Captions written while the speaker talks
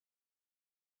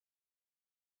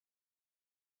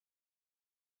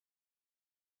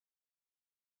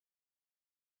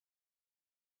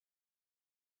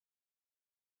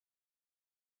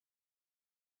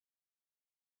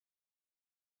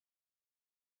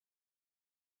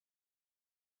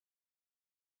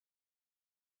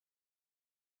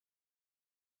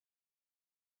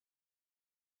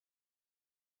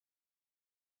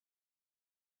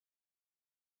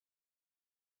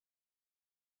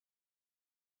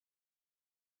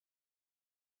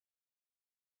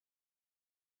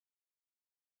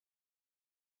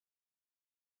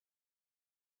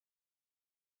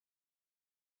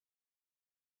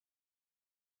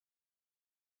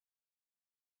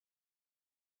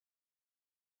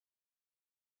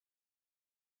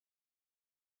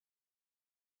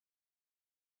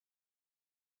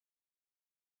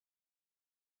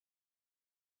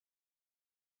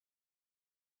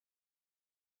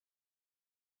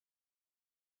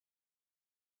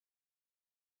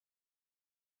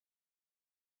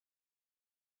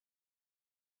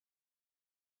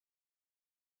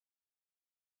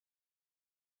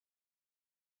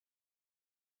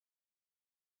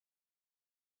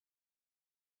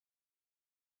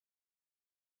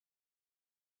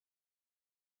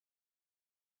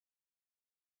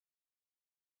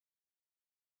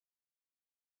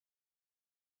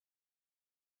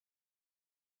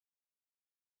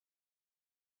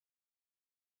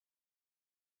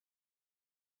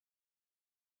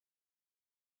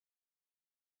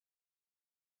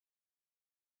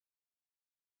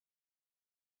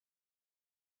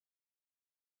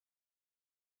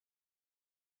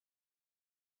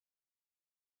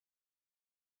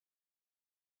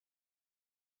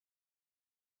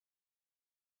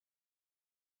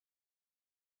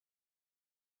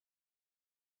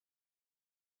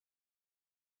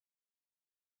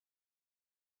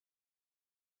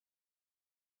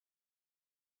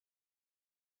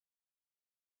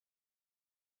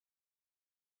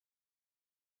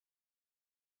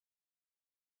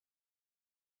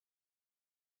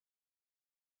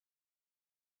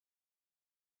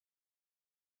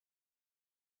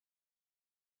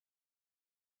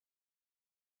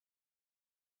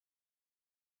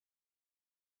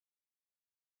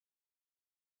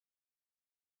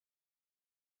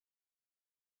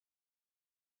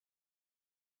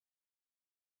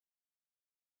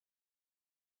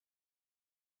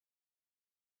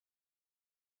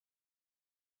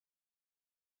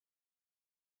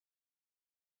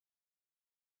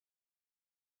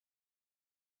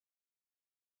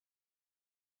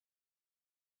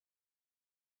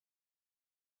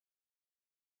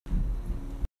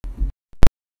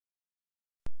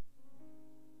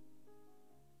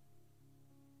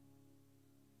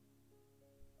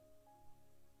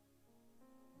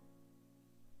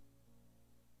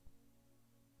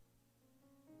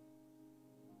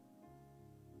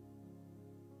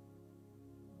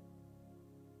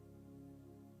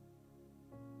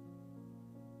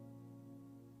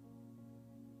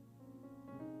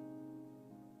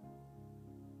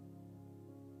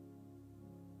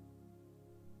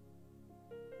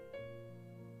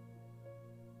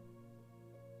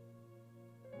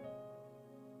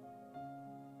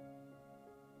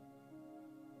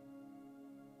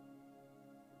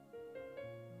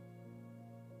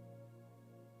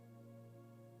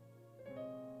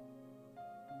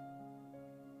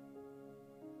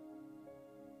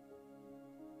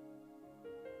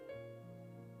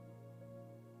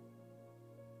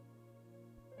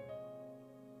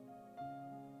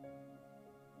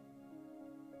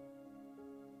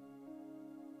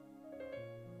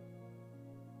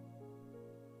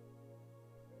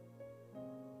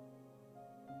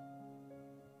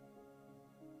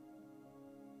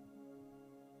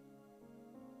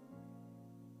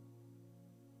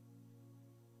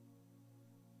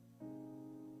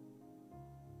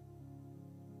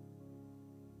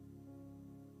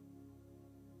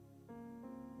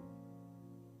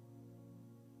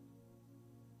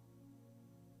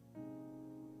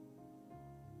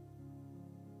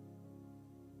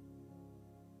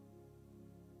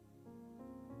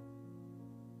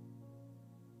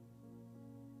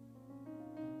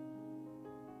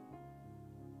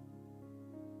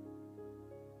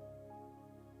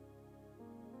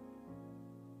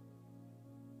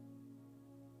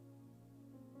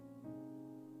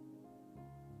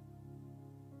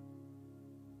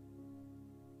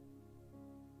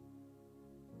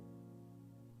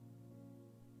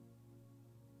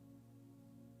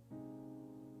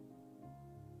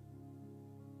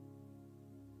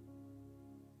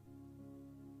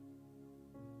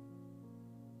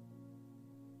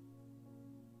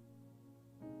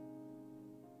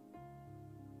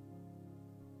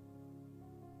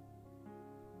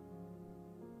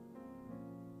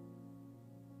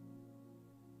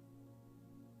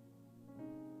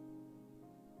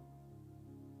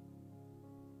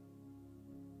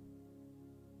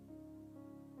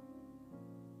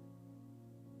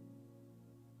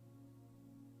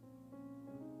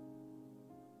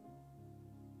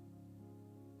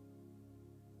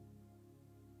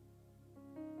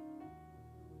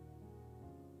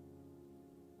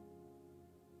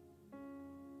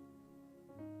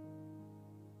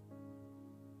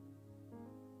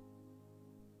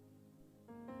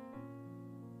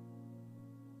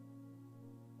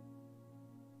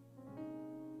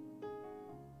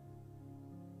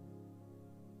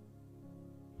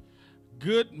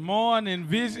Good morning,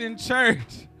 Vision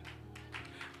Church.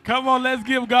 Come on, let's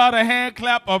give God a hand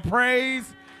clap of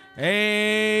praise.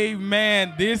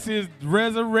 Amen. This is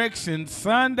Resurrection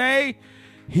Sunday.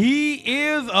 He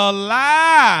is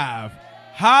alive.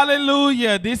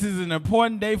 Hallelujah. This is an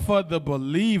important day for the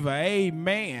believer.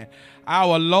 Amen.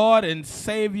 Our Lord and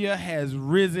Savior has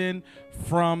risen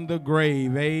from the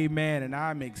grave. Amen. And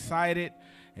I'm excited.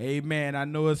 Amen. I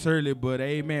know it's early, but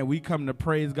amen. We come to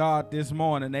praise God this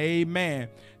morning. Amen.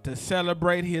 To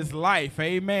celebrate his life.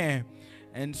 Amen.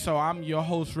 And so I'm your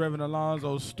host, Reverend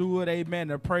Alonzo Stewart. Amen.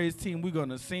 The praise team, we're going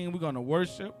to sing. We're going to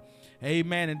worship.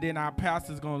 Amen. And then our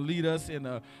pastor's going to lead us in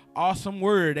an awesome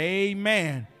word.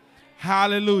 Amen.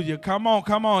 Hallelujah. Come on,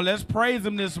 come on. Let's praise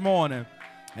him this morning.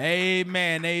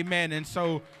 Amen. Amen. And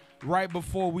so right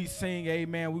before we sing,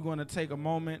 amen, we're going to take a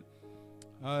moment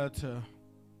to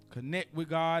connect with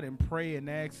God and pray and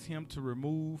ask him to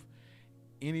remove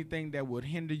anything that would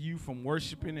hinder you from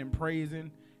worshiping and praising.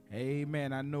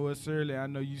 Amen. I know it's early. I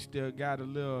know you still got a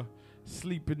little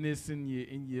sleepiness in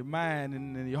your mind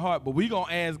and in your heart, but we're going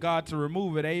to ask God to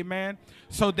remove it. Amen.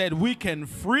 So that we can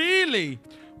freely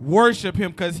worship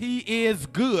him because he is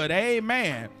good.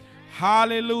 Amen.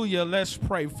 Hallelujah. Let's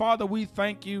pray. Father, we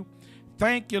thank you.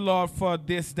 Thank you, Lord, for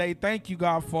this day. Thank you,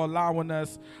 God, for allowing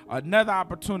us another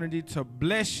opportunity to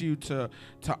bless you, to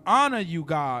honor you,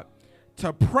 God,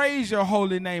 to praise your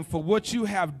holy name for what you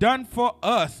have done for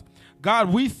us.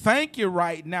 God, we thank you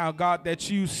right now, God, that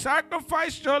you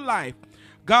sacrificed your life,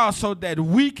 God, so that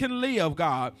we can live,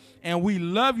 God. And we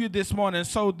love you this morning.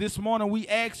 So this morning we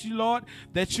ask you, Lord,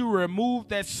 that you remove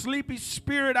that sleepy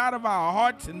spirit out of our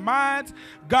hearts and minds.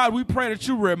 God, we pray that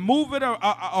you remove it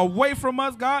away from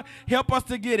us, God. Help us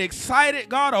to get excited,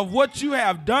 God, of what you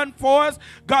have done for us.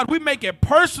 God, we make it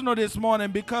personal this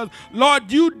morning because,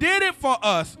 Lord, you did it for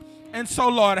us. And so,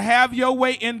 Lord, have your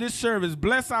way in this service.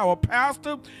 Bless our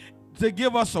pastor to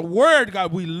give us a word,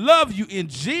 God. We love you in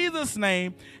Jesus'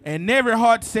 name. And every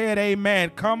heart said amen.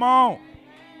 Come on.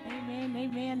 Amen,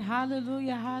 amen.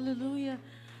 Hallelujah, hallelujah,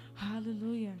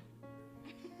 hallelujah.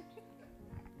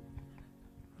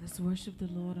 Let's worship the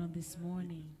Lord on this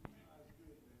morning.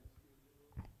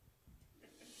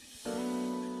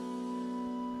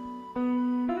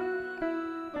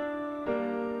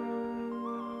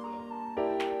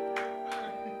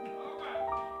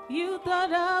 You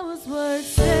thought I was worth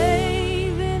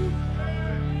saving,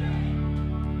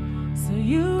 so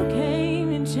you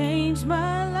came and changed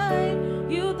my life.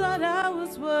 You thought I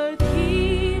was worth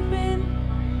keeping,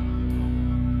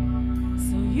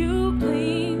 so you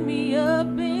cleaned me up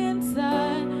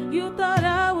inside. You thought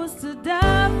I was to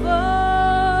die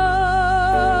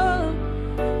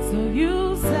for, so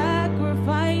you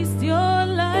sacrificed your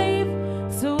life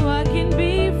so I can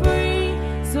be free,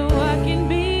 so I can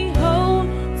be whole,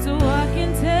 so I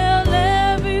can tell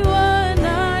everyone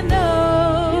I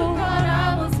know. You thought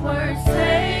I was worth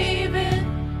saving,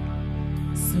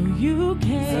 so you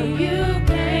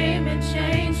came and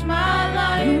changed my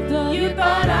life. You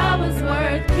thought I was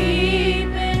worth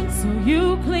keeping, so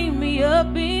you cleaned me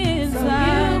up inside. So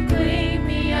you cleaned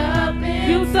me up inside.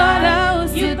 You thought I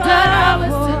was to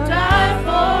die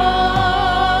for.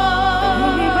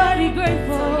 Anybody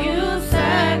grateful? So you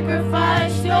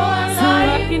sacrificed your life so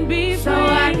I can be free, so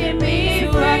I can be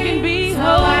free, so I can be whole,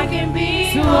 so I can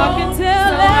be so I can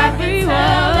tell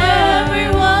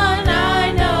everyone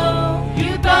I know.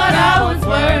 You thought I was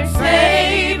worth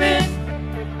saving,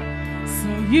 so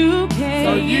you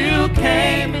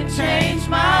came and changed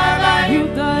my life. You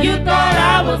thought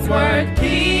I was worth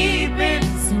keeping,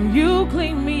 so you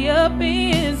cleaned me up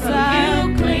inside. So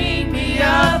you cleaned me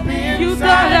up inside. You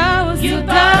thought I was to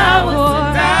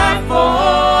die for.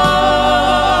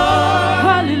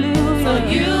 Hallelujah. So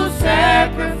you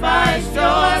sacrificed your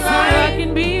life so I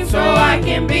can be free, so I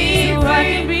can be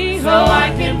free, so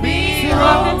I can be so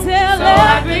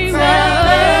I can tell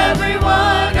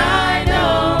everyone I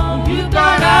know. You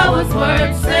thought I was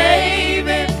worth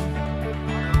saving,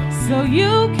 so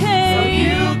you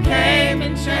came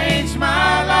and changed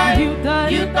my life. You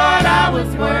thought I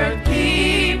was worth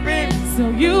keeping, so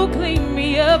you cleaned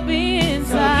me up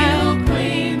inside. So you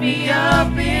cleaned me up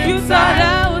inside. You thought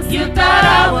I was to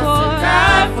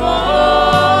die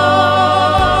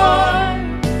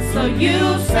for. So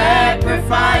you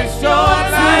sacrificed your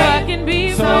life so I can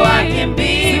be free, so I can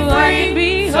be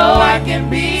free, so I can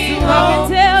be whole,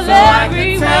 so I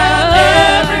can tell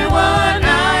everyone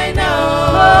I know.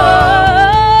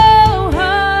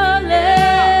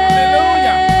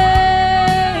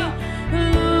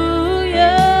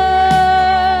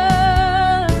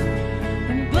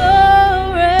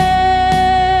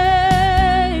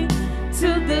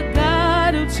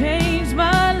 Changed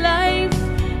my life.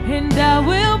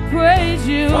 praise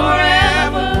you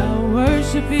forever. I'll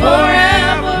worship you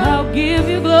Forever. I'll give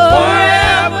you glory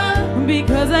Forever.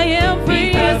 because I am free.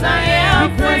 Because I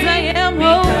am Because free. I am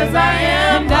whole. Because I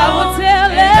am And I will whole.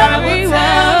 tell And I will everyone.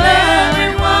 tell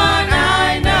everyone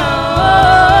I know.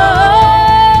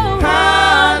 Oh,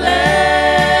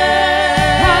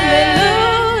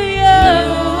 Hallelujah.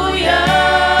 hallelujah.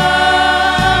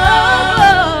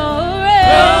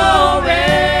 Glory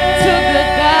to the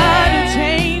God who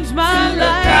changed my To the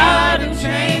life. God who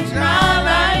changed my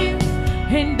life.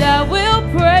 And I will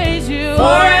praise you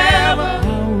Forever.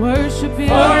 I'll worship you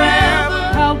Forever.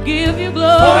 I'll give you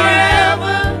glory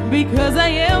Forever. because I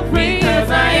am free. Because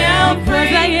I am Because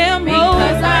free. I am whole.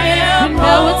 Because I am And I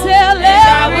will whole. tell And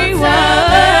I will everyone. tell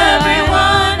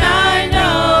everyone I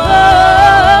know.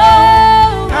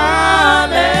 Oh,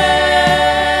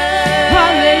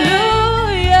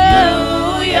 Hallelujah.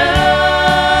 hallelujah.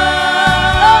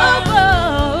 Oh,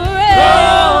 glory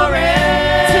Glory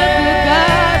to the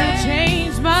God who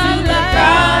changed my to the life.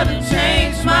 God who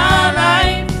changed my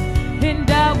life. And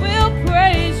I will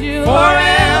praise you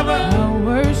Forever. I'll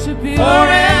worship you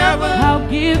Forever. I'll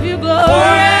give you glory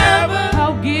Forever.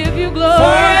 I'll give you glory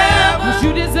Forever. because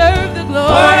you deserve the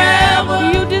glory. Forever.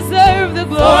 You deserve the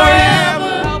glory.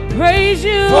 Forever. I'll praise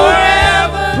you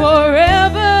Forever.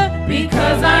 forever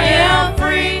Because I am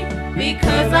free.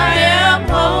 Because I am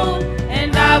whole.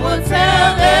 And I will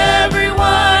tell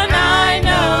everyone I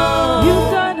know. You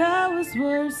thought I was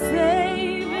worth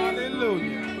saving,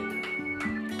 Hallelujah.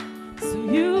 so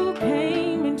you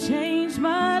came and changed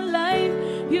my life.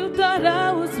 You thought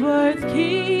I was worth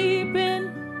keeping,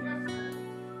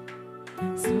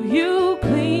 so you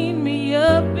cleaned me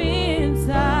up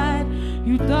inside.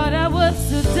 You thought I was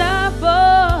to die for.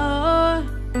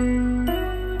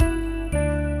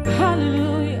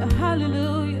 Hallelujah,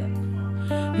 hallelujah.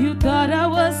 You thought I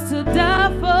was to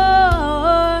die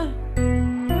for.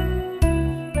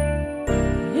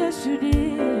 Yes, you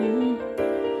did.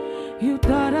 You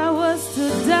thought I was to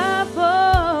die for.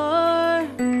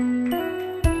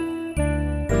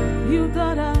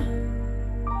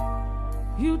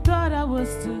 You thought I was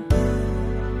to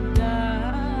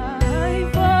die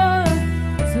for.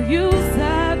 So you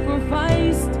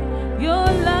sacrificed your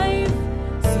life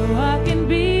so I can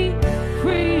be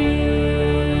free.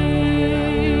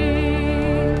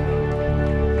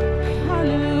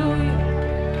 Hallelujah.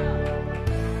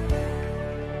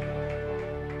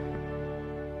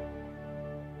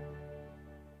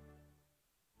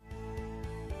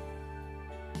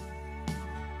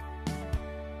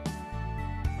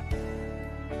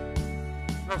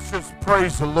 Let's just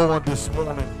praise the Lord this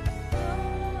morning.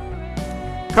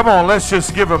 Come on, let's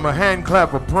just give him a hand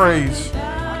clap of praise.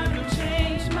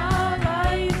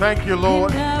 Thank you,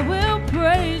 Lord.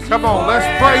 Come on,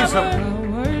 let's praise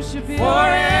him.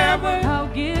 Forever.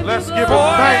 Let's give him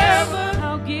thanks.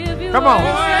 Come on.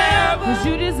 Because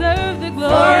you deserve the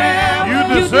glory.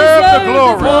 You deserve the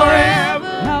glory. Forever.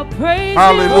 I'll praise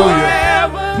Hallelujah.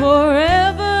 you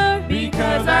forever.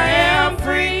 Because I am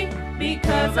free.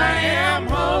 Because I am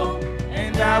whole.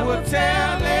 And I will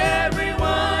tell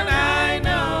everyone I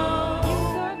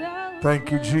know.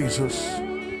 Thank you, Jesus.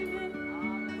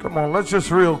 Come on, let's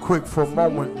just real quick for a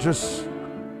moment, just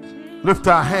lift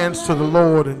our hands to the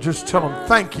Lord and just tell him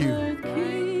thank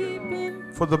you.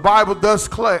 For the Bible does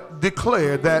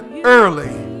declare that early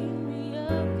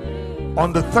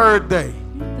on the third day,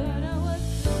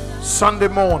 Sunday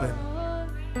morning,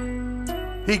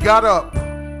 he got up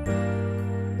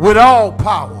with all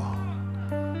power.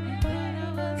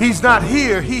 He's not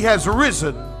here, he has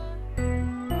risen.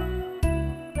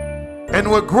 And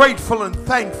we're grateful and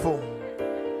thankful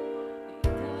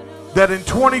that in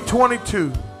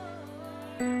 2022,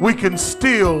 we can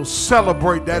still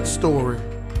celebrate that story.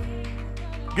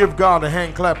 Give God a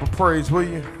hand clap of praise, will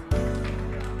you?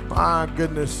 My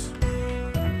goodness.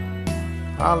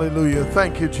 Hallelujah.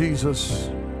 Thank you, Jesus.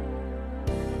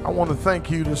 I want to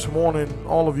thank you this morning,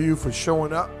 all of you, for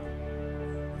showing up.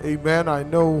 Amen. I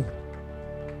know,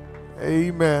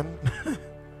 amen.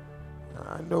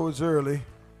 I know it's early.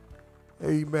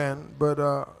 Amen. But,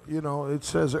 you know, it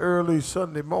says early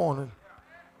Sunday morning,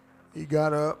 he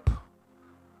got up.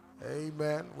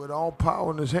 Amen. With all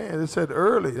power in his hand. It said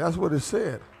early. That's what it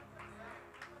said.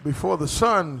 Before the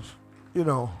sun, you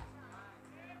know.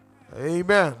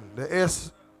 Amen. The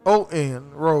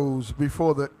S-O-N rose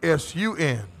before the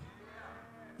S-U-N.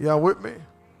 Y'all with me?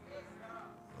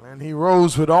 And he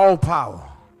rose with all power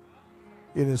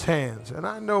in his hands. And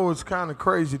I know it's kind of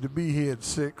crazy to be here at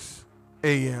 6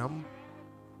 a.m.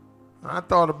 I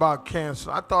thought about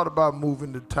cancel. I thought about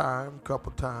moving the time a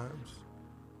couple times.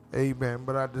 Amen.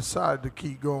 But I decided to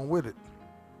keep going with it.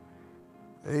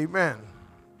 Amen.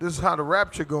 This is how the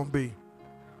rapture going to be.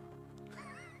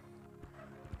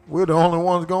 We're the only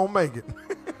ones going to make it.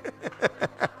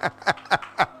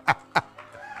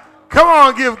 Come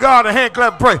on, give God a hand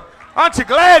clap and pray. Aren't you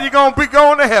glad you're going to be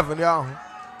going to heaven, y'all?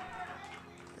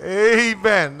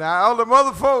 Amen. Now, all the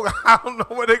other folk, I don't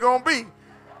know where they're going to be.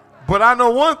 But I know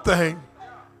one thing.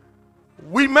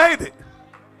 We made it.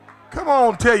 Come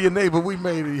on, tell your neighbor we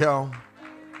made it, y'all.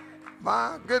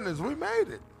 My goodness, we made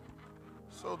it.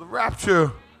 So the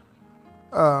rapture,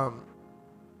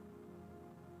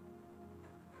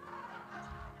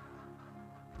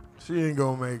 she ain't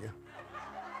going to make it.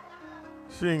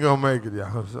 She ain't going to make it,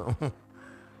 y'all. So,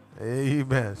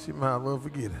 amen. She might as well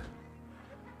forget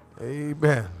it.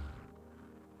 Amen.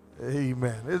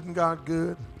 Amen. Isn't God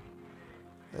good?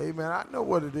 Amen. I know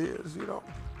what it is, you know.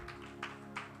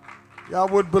 Y'all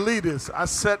wouldn't believe this. I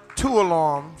set 2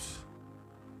 alarms.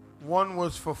 One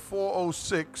was for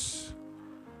 4:06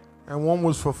 and one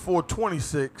was for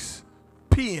 4:26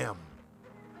 p.m.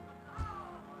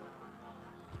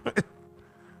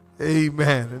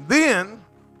 Amen. And then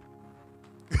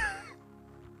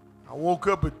I woke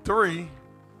up at 3 and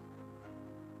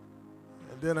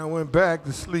then I went back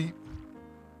to sleep.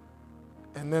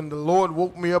 And then the Lord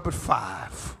woke me up at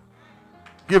 5.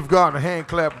 Give God a hand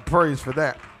clap and praise for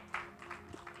that.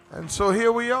 And so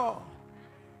here we are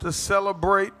to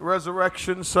celebrate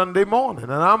Resurrection Sunday morning.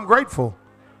 And I'm grateful,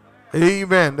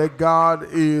 amen, that God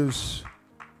is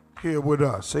here with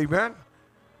us. Amen.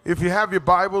 If you have your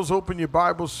Bibles, open your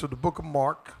Bibles to the book of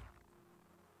Mark.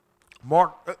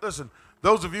 Mark, listen,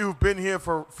 those of you who've been here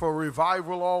for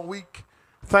revival all week,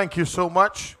 thank you so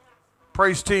much.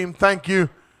 Praise team, thank you.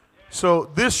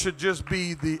 So this should just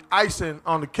be the icing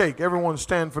on the cake. Everyone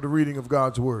stand for the reading of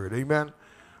God's word. Amen.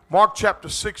 Mark chapter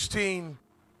 16,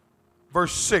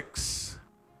 verse 6.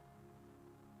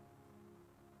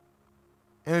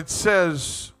 And it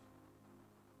says,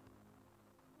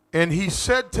 and he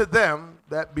said to them,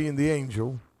 that being the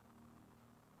angel,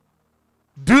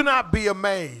 do not be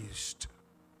amazed.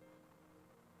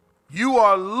 You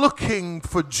are looking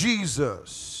for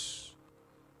Jesus,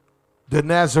 the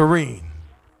Nazarene,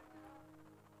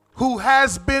 who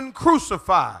has been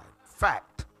crucified.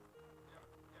 Fact.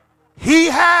 He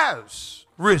has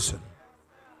risen.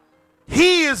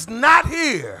 He is not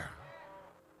here.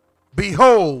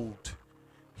 Behold,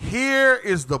 here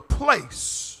is the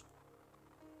place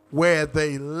where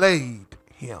they laid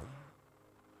him.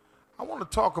 I want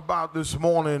to talk about this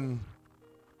morning,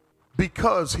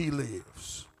 because he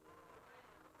lives.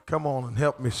 Come on and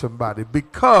help me, somebody.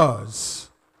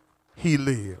 Because he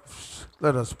lives.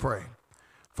 Let us pray.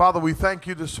 Father, we thank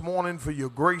you this morning for your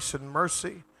grace and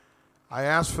mercy. I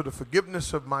ask for the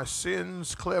forgiveness of my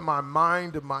sins. Clear my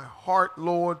mind and my heart,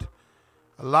 Lord.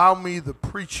 Allow me to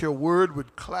preach your word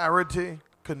with clarity,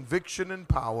 conviction, and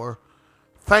power.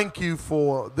 Thank you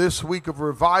for this week of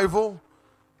revival.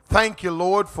 Thank you,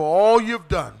 Lord, for all you've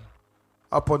done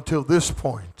up until this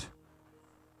point.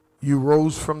 You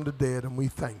rose from the dead, and we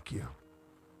thank you.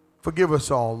 Forgive us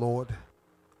all, Lord.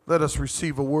 Let us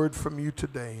receive a word from you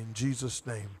today. In Jesus'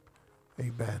 name,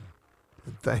 amen.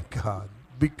 And thank God.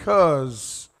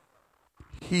 Because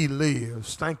he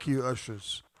lives. Thank you,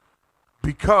 ushers.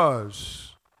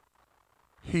 Because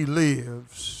he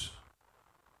lives,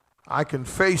 I can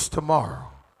face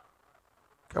tomorrow.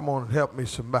 Come on and help me,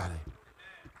 somebody.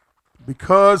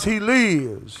 Because he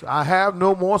lives, I have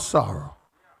no more sorrow.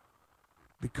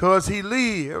 Because he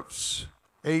lives,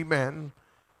 amen,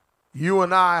 you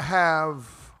and I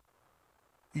have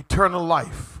eternal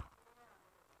life.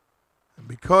 And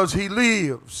because he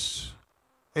lives,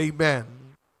 amen,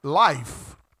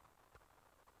 life,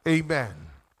 amen,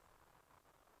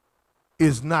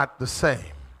 is not the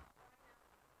same.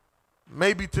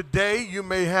 Maybe today you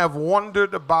may have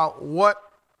wondered about what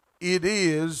it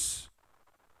is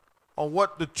or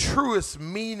what the truest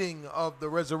meaning of the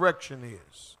resurrection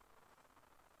is.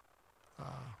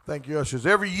 Thank you, ushers.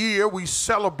 Every year we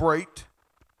celebrate,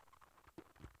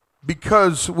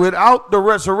 because without the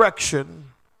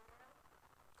resurrection,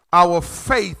 our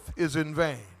faith is in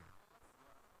vain.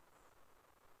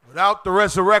 Without the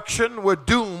resurrection, we're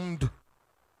doomed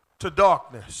to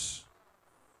darkness.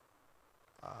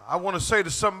 I want to say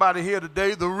to somebody here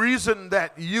today, the reason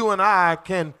that you and I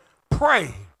can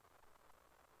pray,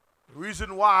 the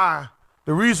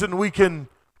reason we can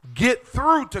get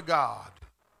through to God,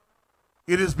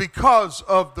 it is because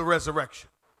of the resurrection.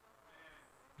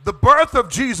 The birth of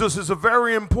Jesus is a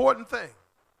very important thing.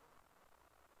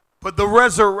 But the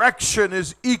resurrection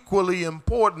is equally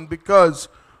important, because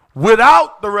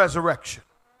without the resurrection,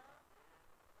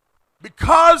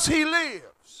 because he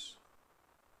lives,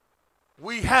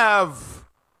 we have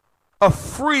of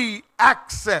free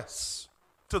access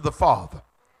to the Father.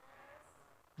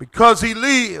 Because he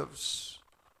lives,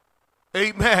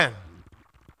 amen,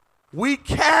 we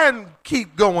can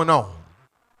keep going on.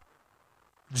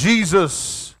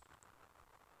 Jesus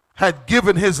had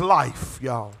given his life,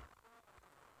 y'all,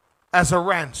 as a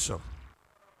ransom.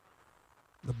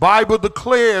 The Bible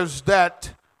declares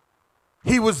that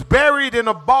he was buried in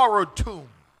a borrowed tomb.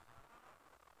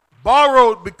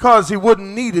 Borrowed because he wouldn't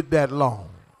need it that long.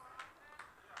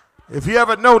 If you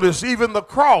ever notice, even the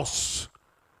cross,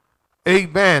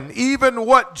 amen, even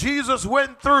what Jesus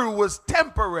went through was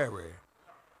temporary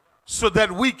so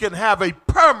that we can have a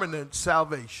permanent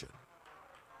salvation.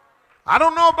 I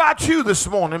don't know about you this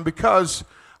morning, because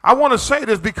I want to say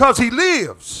this, because he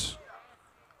lives.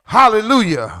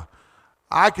 Hallelujah.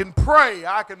 I can pray,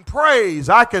 I can praise,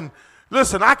 I can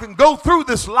go through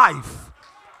this life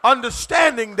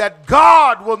understanding that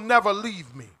God will never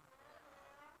leave me.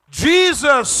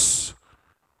 Jesus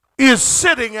is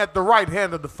sitting at the right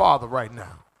hand of the Father right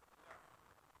now.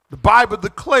 The Bible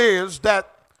declares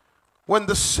that when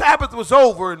the Sabbath was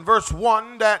over, in verse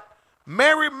 1, that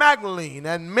Mary Magdalene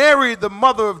and Mary, the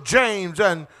mother of James,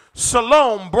 and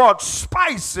Salome brought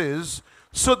spices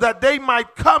so that they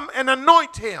might come and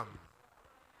anoint him.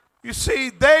 You see,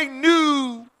 they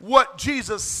knew what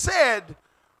Jesus said,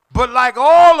 but like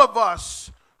all of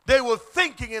us, they were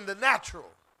thinking in the natural.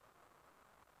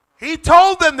 He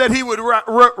told them that he would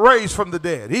raise from the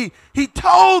dead. He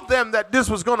told them that this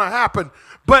was going to happen,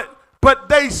 but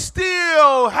they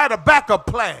still had a backup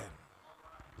plan.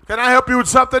 Can I help you with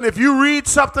something? If you read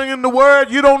something in the Word,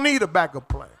 you don't need a backup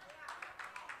plan.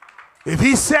 If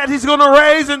he said he's going to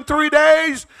raise in 3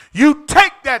 days, you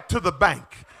take that to the bank.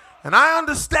 And I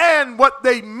understand what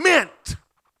they meant.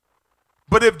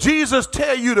 But if Jesus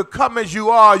tell you to come as you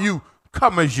are, you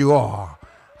come as you are.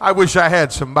 I wish I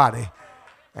had somebody.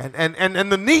 And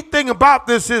the neat thing about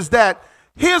this is that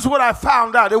here's what I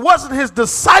found out. It wasn't his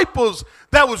disciples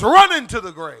that was running to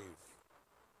the grave.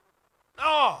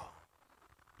 No.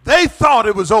 They thought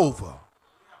it was over.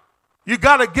 You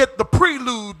got to get the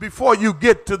prelude before you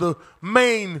get to the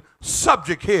main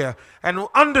subject here. And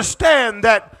understand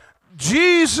that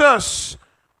Jesus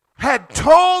had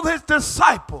told his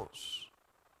disciples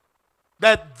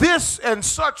that this and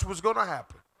such was going to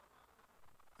happen.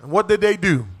 And what did they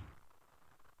do?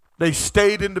 They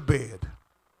stayed in the bed.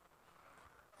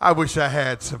 I wish I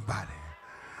had somebody.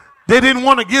 They didn't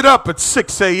want to get up at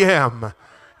 6 a.m.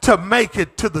 to make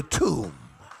it to the tomb.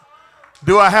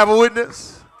 Do I have a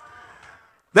witness?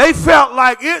 They felt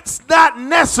like it's not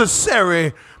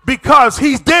necessary because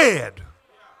he's dead.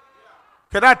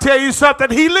 Can I tell you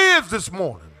something? He lives this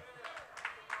morning.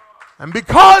 And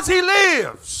because he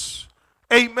lives,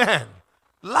 amen,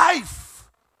 life,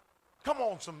 come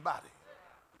on somebody,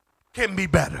 can be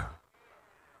better.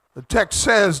 The text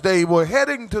says they were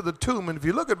heading to the tomb. And if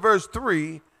you look at verse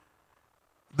 3,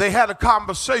 they had a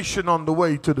conversation on the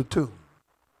way to the tomb.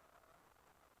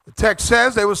 The text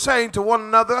says they were saying to one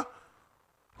another,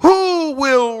 who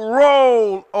will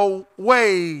roll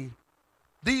away?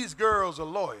 These girls are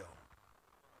loyal.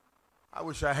 I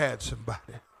wish I had somebody.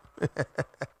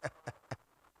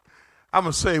 I'm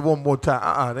going to say it one more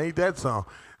time. It ain't that song.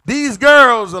 These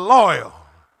girls are loyal.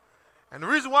 And the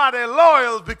reason why they're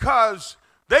loyal is because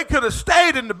they could have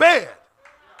stayed in the bed.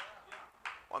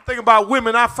 One thing about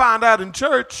women I find out in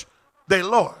church, they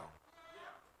loyal.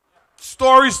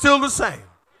 Story's still the same.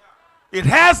 It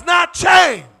has not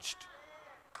changed.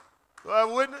 Do I have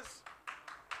a witness?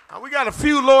 Now, we got a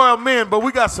few loyal men, but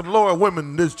we got some loyal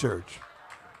women in this church.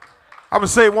 I'm going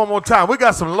to say it one more time. We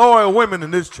got some loyal women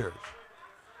in this church.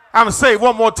 I'm going to say it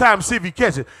one more time, see if you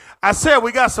catch it. I said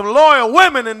we got some loyal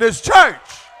women in this church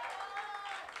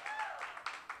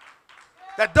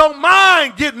that don't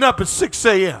mind getting up at 6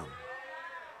 a.m.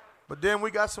 But then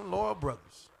we got some loyal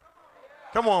brothers.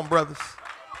 Come on, brothers.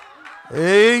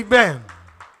 Amen.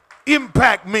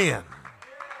 Impact men.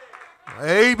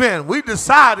 Amen. We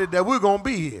decided that we're going to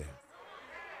be here.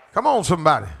 Come on,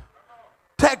 somebody.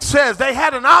 Text says they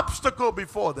had an obstacle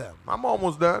before them. I'm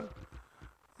almost done.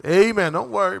 Amen. Don't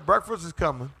worry. Breakfast is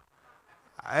coming.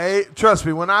 Trust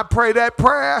me, when I pray that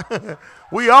prayer,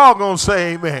 we all going to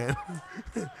say amen.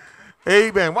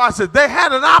 Amen. Watch this. They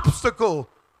had an obstacle.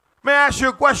 May I ask you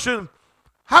a question?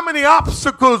 How many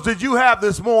obstacles did you have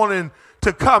this morning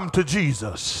to come to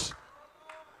Jesus?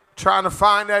 Trying to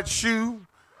find that shoe?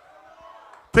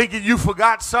 Thinking you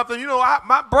forgot something? You know,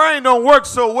 my brain don't work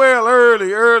so well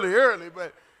early,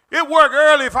 but it work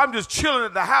early if I'm just chilling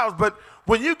at the house. But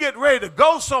when you get ready to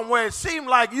go somewhere, it seems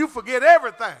like you forget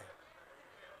everything.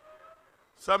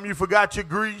 Some of you forgot your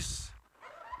grease.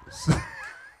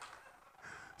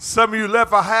 Some of you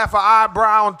left a half an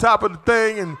eyebrow on top of the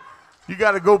thing and you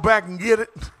got to go back and get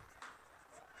it.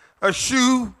 A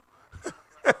shoe.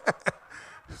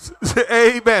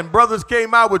 Amen. Brothers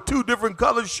came out with 2 different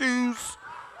color shoes,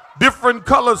 different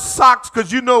color socks,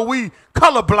 because you know we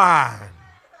colorblind.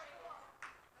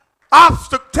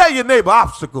 Tell your neighbor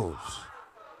obstacles.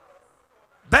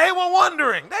 They were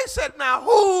wondering. They said, now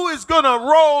who is going to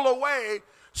roll away?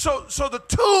 So the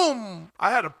tomb, I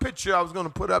had a picture I was going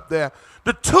to put up there.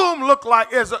 The tomb looked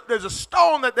like there's a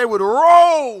stone that they would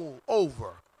roll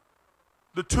over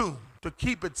the tomb to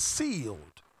keep it sealed.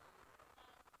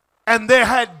 And they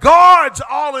had guards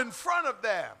all in front of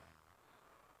them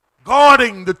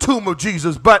guarding the tomb of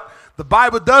Jesus. But the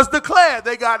Bible does declare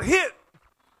they got hit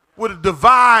with a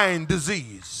divine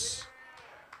disease.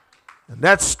 And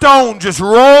that stone just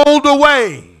rolled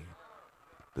away.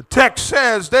 The text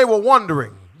says they were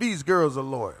wondering. These girls are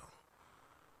loyal.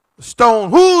 The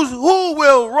stone, who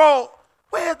will roll?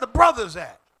 Where's the brothers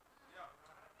at?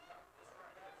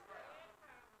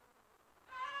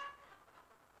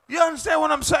 You understand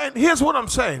what I'm saying? Here's what I'm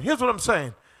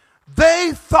saying.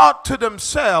 They thought to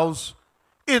themselves,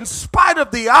 in spite of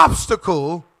the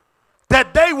obstacle,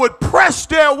 that they would press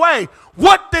their way.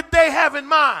 What did they have in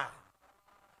mind?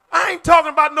 I ain't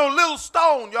talking about no little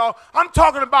stone, y'all. I'm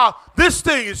talking about this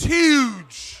thing is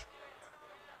huge.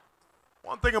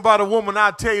 One thing about a woman,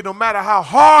 I tell you, no matter how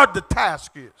hard the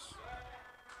task is,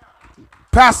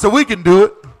 Pastor, we can do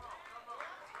it.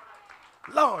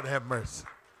 Lord have mercy.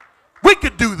 We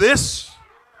could do this.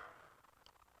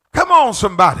 Come on,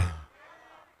 somebody.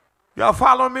 Y'all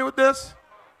following me with this?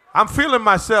 I'm feeling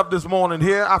myself this morning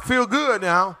here. I feel good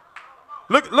now.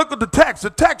 Look at the text. The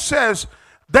text says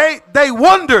they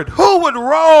wondered who would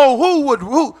roll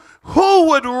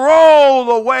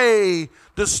away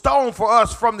the stone for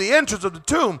us from the entrance of the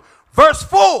tomb. Verse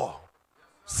 4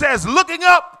 says, looking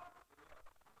up,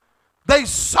 they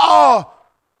saw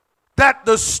that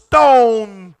the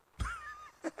stone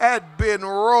had been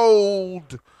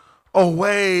rolled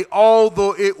away,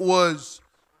 although it was.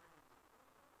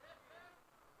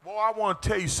 Boy, I want to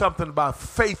tell you something about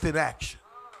faith in action.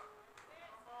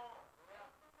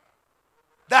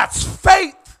 That's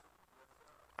faith.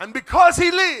 And because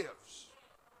he lives,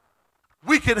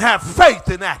 we can have faith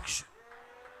in action.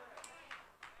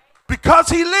 Because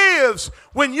he lives,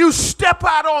 when you step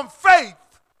out on faith,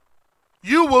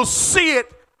 you will see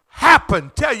it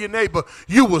happen. Tell your neighbor,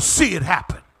 you will see it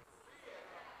happen.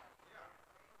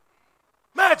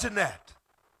 Imagine that.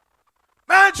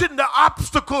 Imagine the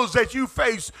obstacles that you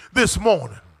face this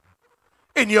morning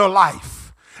in your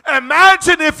life.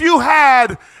 Imagine if you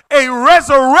had a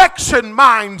resurrection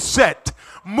mindset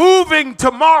moving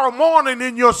tomorrow morning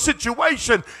in your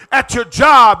situation, at your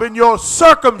job, in your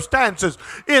circumstances,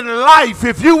 in life.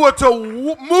 If you were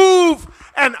to move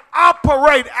and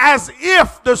operate as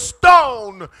if the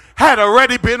stone had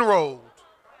already been rolled.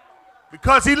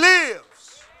 Because he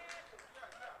lives,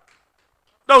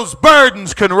 those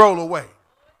burdens can roll away.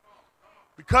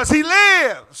 Because he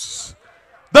lives,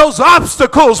 those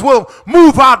obstacles will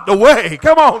move out the way.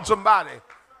 Come on, somebody.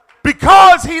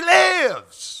 Because he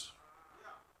lives.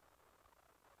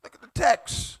 Look at the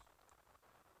text.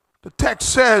 The text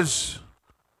says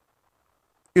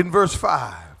in verse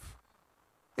 5.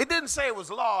 It didn't say it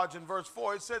was large in verse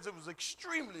 4. It says it was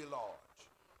extremely large.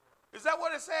 Is that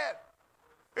what it said?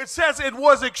 It says it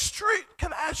was extreme.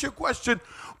 Can I ask you a question?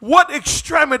 What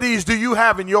extremities do you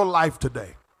have in your life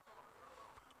today?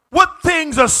 What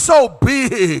things are so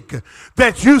big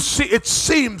that you see it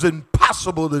seems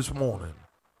impossible this morning?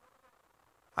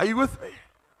 Are you with me?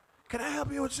 Can I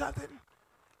help you with something?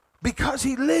 Because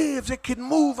he lives, it can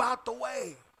move out the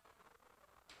way.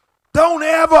 Don't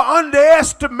ever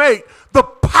underestimate the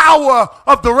power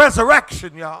of the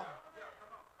resurrection, y'all.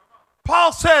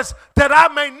 Paul says that I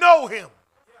may know him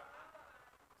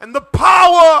and the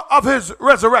power of his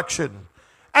resurrection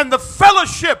and the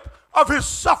fellowship of his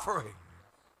suffering,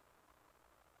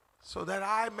 so that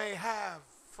I may have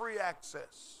free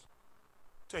access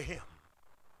to him.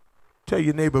 Tell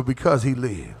your neighbor, because he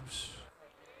lives.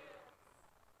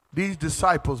 These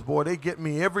disciples, boy, they get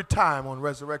me every time on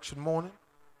resurrection morning.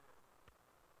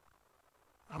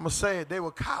 I'm going to say it, they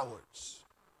were cowards.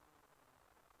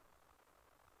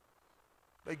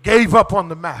 They gave up on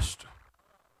the master.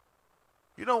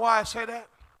 You know why I say that?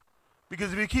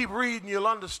 Because if you keep reading, you'll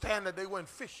understand that they went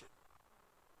fishing.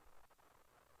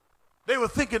 They were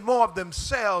thinking more of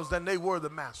themselves than they were the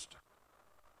master.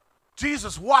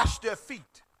 Jesus washed their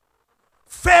feet,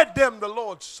 fed them the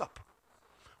Lord's Supper,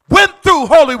 went through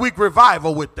Holy Week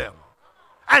revival with them,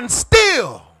 and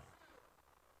still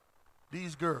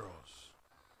these girls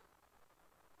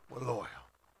were loyal.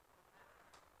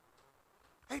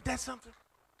 Ain't that something?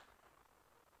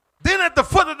 Then at the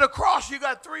foot of the cross, you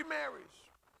got three Marys.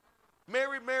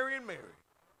 Mary, Mary, and Mary.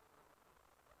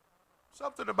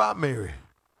 Something about Mary.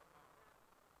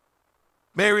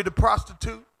 Mary the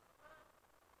prostitute.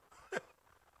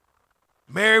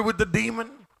 Mary with the demon.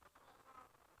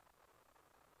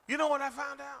 You know what I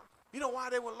found out? You know why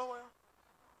they were loyal?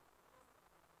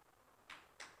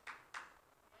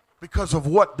 Because of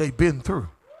what they've been through.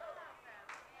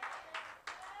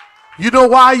 You know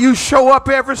why you show up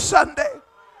every Sunday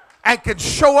and can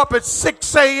show up at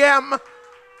 6 a.m.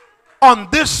 on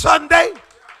this Sunday?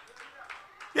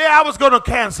 Yeah, I was going to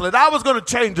cancel it. I was going to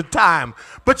change the time.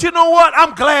 But you know what?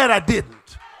 I'm glad I didn't.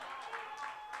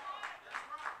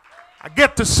 I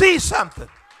get to see something.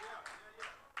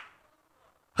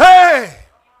 Hey,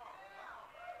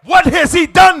 what has he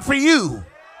done for you?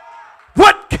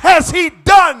 What has he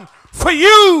done for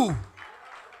you?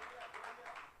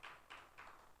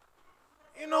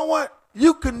 You know what?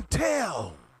 You can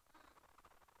tell.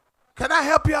 Can I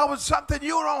help you out with something?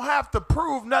 You don't have to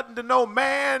prove nothing to no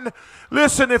man.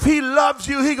 Listen, if he loves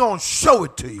you, he gonna show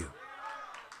it to you.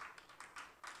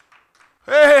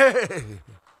 Hey,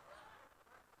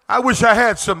 I wish I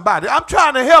had somebody. I'm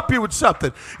trying to help you with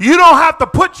something. You don't have to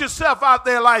put yourself out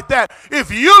there like that.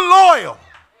 If you're loyal,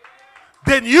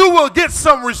 then you will get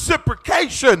some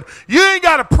reciprocation. You ain't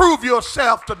got to prove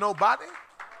yourself to nobody.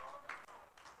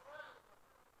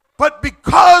 But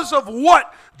because of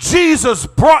what Jesus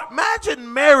brought,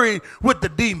 imagine Mary with the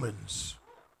demons.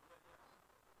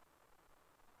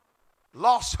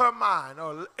 Lost her mind,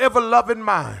 or ever-loving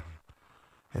mind.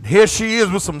 And here she is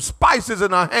with some spices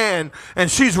in her hand, and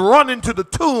she's running to the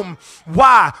tomb.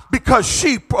 Why? Because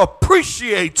she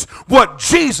appreciates what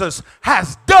Jesus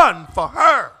has done for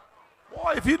her.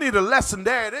 Boy, if you need a lesson,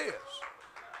 there it is.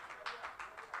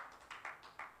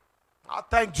 I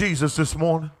thank Jesus this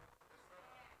morning.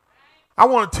 I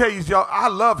want to tell you, y'all, I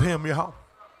love him, y'all.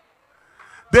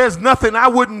 There's nothing I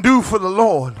wouldn't do for the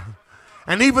Lord.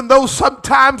 And even though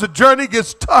sometimes the journey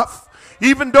gets tough,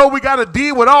 even though we got to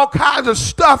deal with all kinds of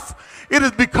stuff, it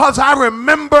is because I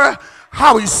remember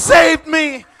how he saved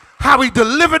me, how he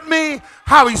delivered me,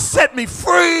 how he set me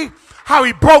free, how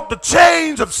he broke the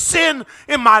chains of sin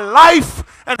in my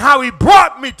life, and how he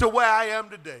brought me to where I am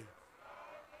today.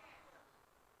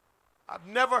 I've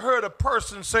never heard a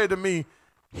person say to me,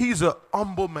 he's an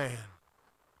humble man,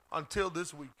 until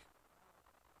this week.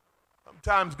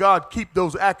 Sometimes God keep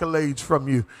those accolades from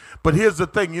you. But here's the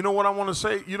thing. You know what I want to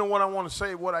say? You know what I want to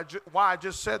say? Why I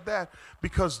just said that?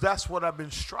 Because that's what I've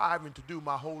been striving to do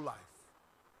my whole life.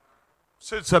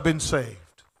 Since I've been saved.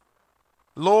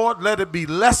 Lord, let it be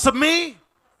less of me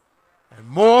and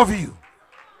more of you.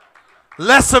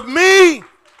 Less of me,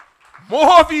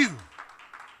 more of you.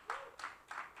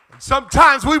 And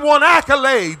sometimes we want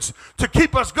accolades to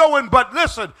keep us going. But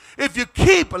listen, if you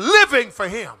keep living for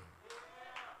him,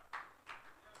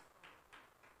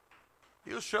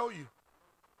 he'll show you.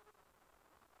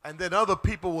 And then other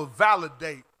people will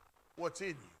validate what's in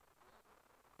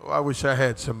you. Oh, I wish I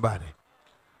had somebody.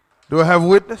 Do I have a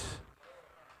witness?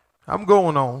 I'm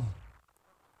going on.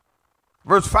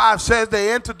 Verse 5 says,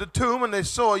 they entered the tomb and they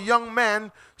saw a young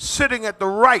man sitting at the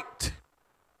right,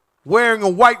 wearing a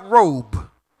white robe.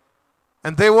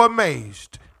 And they were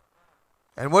amazed.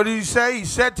 And what did he say? He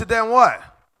said to them what?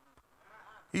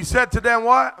 He said to them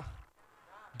what?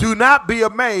 Do not be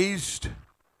amazed.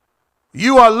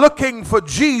 You are looking for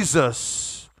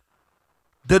Jesus,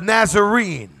 the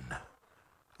Nazarene.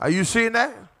 Are you seeing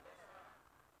that?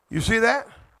 You see that?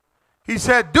 He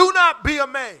said, do not be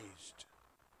amazed.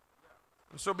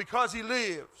 And so because he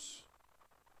lives,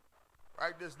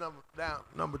 write this number down,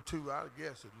 number 2, I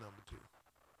guess it's number 2.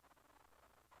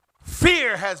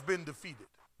 Fear has been defeated.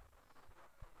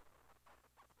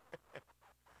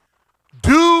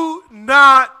 Do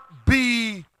not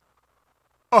be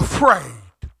afraid.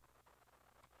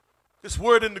 This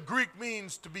word in the Greek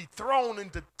means to be thrown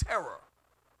into terror,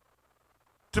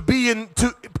 to be in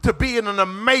an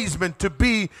amazement, to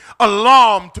be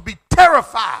alarmed, to be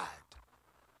terrified,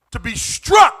 to be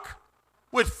struck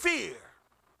with fear,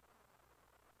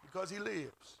 because he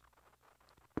lives.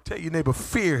 Tell your neighbor,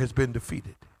 fear has been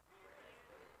defeated.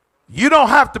 You don't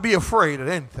have to be afraid of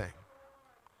anything.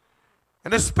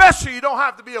 And especially you don't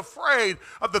have to be afraid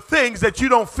of the things that you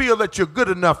don't feel that you're good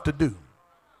enough to do.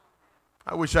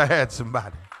 I wish I had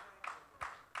somebody.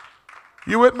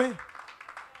 You with me?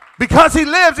 Because he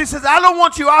lives, he says, I don't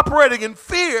want you operating in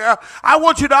fear. I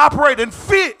want you to operate in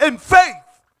faith.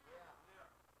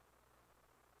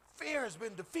 Fear has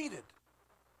been defeated.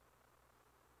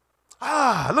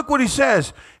 Look what he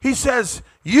says. He says,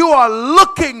 you are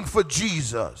looking for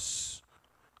Jesus,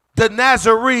 the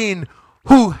Nazarene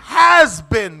who has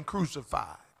been crucified.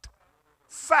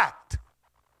 Fact,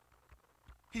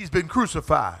 he's been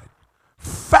crucified.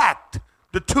 Fact,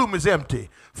 the tomb is empty.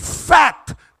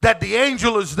 Fact that the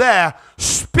angel is there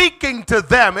speaking to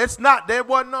them. It's not, there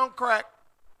wasn't on crack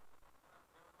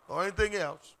or anything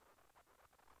else.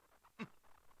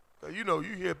 You know,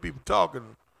 you hear people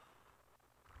talking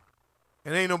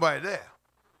and ain't nobody there.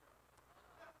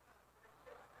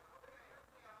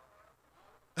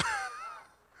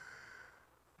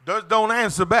 Don't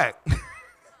answer back.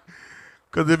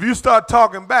 Because if you start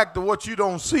talking back to what you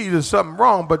don't see, there's something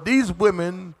wrong. But these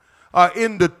women are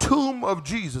in the tomb of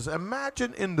Jesus.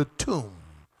 Imagine in the tomb,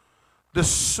 the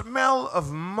smell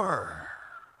of myrrh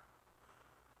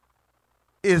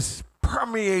is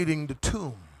permeating the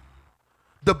tomb.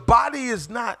 The body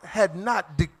had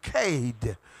not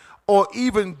decayed or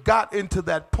even got into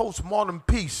that postmortem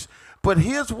piece. But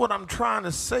here's what I'm trying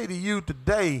to say to you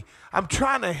today. I'm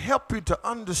trying to help you to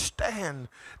understand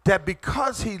that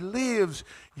because he lives,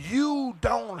 you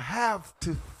don't have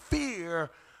to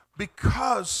fear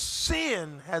because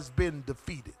sin has been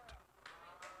defeated.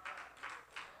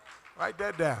 Write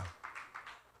that down.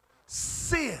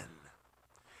 Sin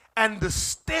and the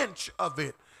stench of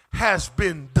it has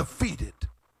been defeated.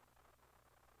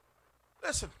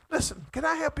 Listen, can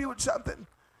I help you with something?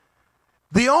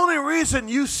 The only reason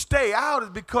you stay out is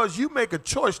because you make a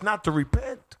choice not to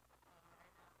repent.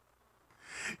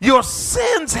 Your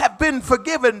sins have been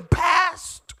forgiven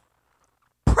past,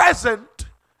 present,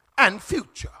 and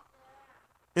future.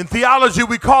 In theology,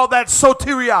 we call that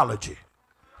soteriology.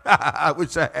 I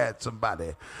wish I had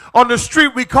somebody. On the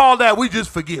street, we call that we just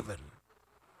forgiven.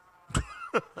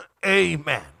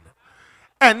 Amen.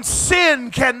 And sin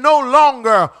can no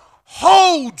longer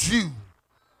hold you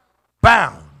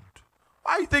bound.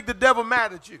 Why do you think the devil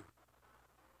mad at you?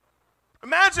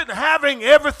 Imagine having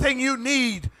everything you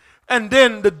need and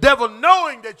then the devil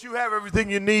knowing that you have everything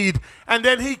you need and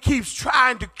then he keeps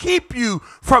trying to keep you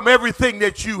from everything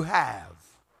that you have.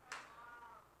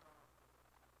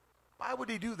 Why would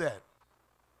he do that?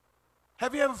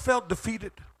 Have you ever felt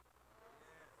defeated?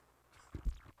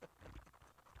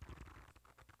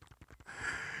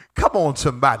 Come on,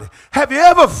 somebody. Have you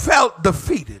ever felt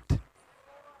defeated?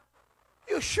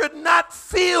 You should not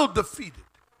feel defeated,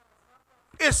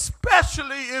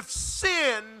 especially if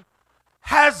sin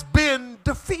has been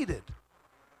defeated.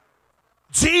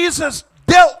 Jesus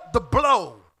dealt the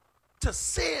blow to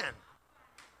sin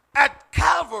at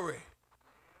Calvary.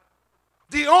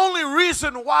 The only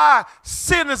reason why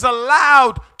sin is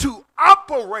allowed to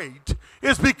operate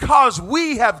is because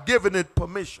we have given it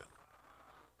permission.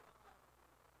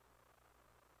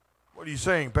 What are you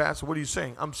saying, Pastor? What are you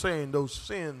saying? I'm saying those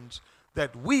sins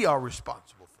that we are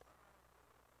responsible for.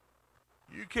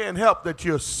 You can't help that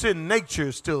your sin nature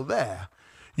is still there.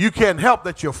 You can't help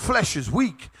that your flesh is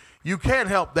weak. You can't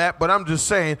help that, but I'm just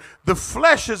saying the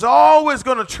flesh is always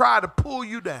going to try to pull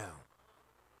you down.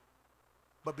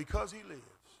 But because he lives,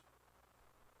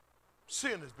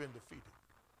 sin has been defeated.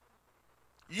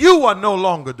 You are no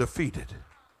longer defeated.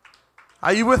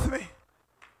 Are you with me?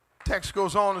 Text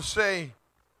goes on to say,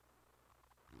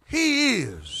 he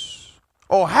is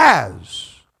or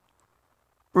has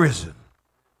risen.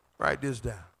 Write this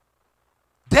down.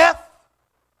 Death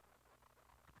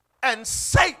and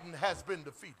Satan has been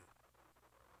defeated.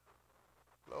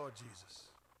 Lord Jesus.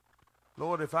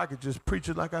 Lord, if I could just preach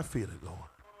it like I feel it, Lord.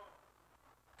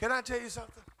 Can I tell you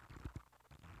something?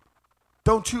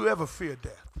 Don't you ever fear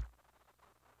death.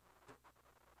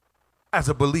 As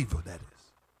a believer, that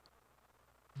is.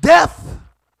 Death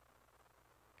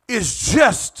is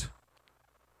just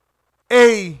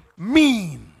a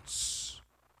means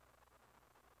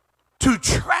to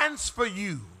transfer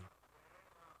you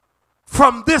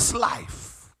from this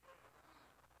life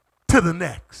to the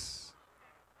next.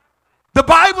 The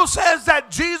Bible says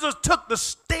that Jesus took the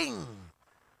sting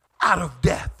out of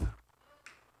death.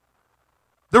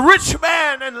 The rich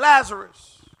man and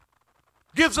Lazarus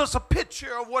gives us a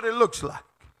picture of what it looks like.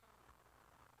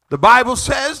 The Bible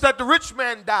says that the rich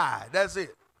man died. That's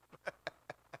it.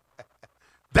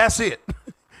 That's it.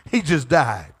 He just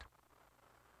died.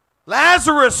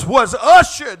 Lazarus was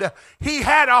ushered. He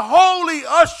had a holy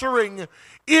ushering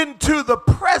into the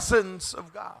presence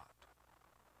of God.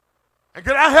 And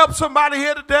can I help somebody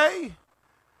here today?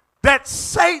 That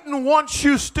Satan wants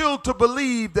you still to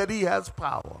believe that he has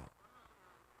power.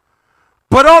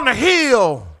 But on the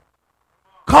hill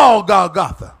called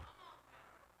Golgotha,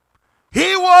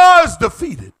 he was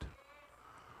defeated.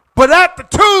 But at the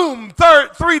tomb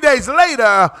 3 days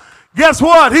later, guess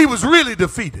what? He was really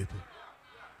defeated.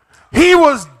 He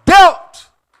was dealt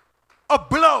a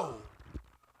blow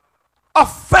a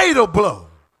fatal blow.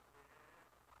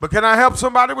 But can I help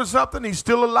somebody with something? He's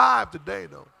still alive today,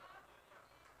 though.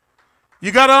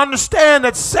 You got to understand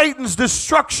that Satan's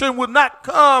destruction will not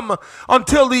come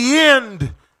until the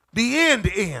end.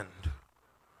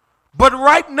 But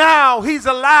right now, he's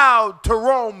allowed to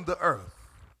roam the earth.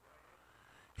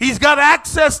 He's got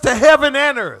access to heaven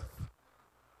and earth.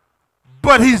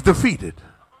 But he's defeated.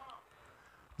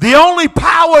 The only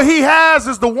power he has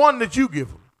is the one that you give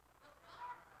him.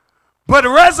 But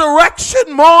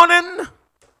resurrection morning,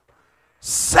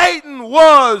 Satan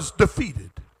was defeated.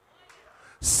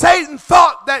 Satan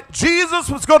thought that Jesus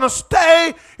was going to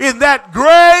stay in that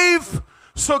grave.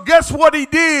 So guess what he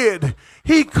did?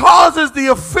 He causes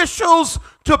the officials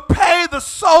to pay the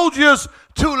soldiers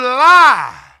to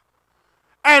lie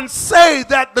and say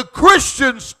that the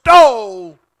Christians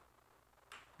stole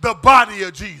the body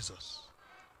of Jesus.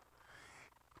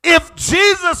 If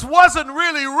Jesus wasn't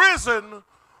really risen,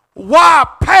 why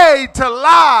pay to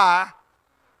lie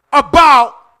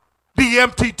about the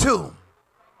empty tomb?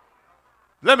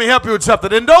 Let me help you with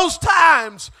something. In those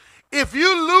times, if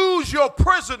you lose your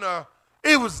prisoner,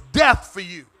 it was death for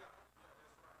you.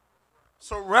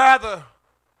 So rather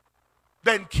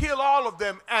than kill all of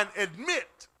them and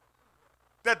admit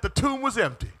that the tomb was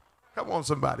empty, come on,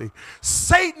 somebody.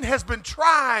 Satan has been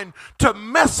trying to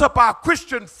mess up our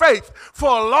Christian faith for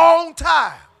a long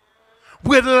time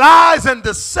with lies and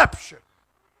deception.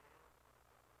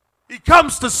 He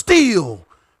comes to steal,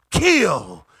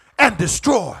 kill, and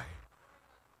destroy.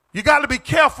 You got to be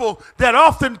careful that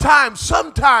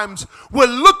sometimes we're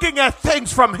looking at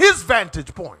things from his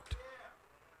vantage point.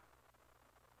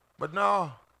 But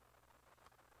no,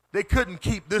 they couldn't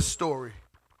keep this story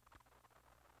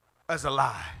as a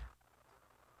lie.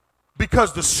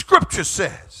 Because the scripture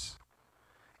says,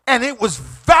 and it was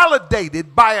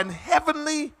validated by an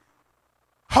heavenly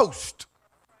host,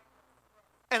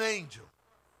 an angel.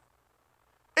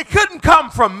 It couldn't come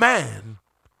from man.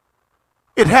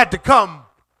 It had to come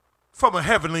from a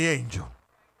heavenly angel.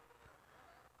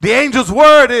 The angel's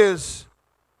word is,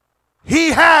 he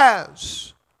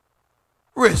has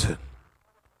risen.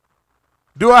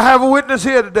 Do I have a witness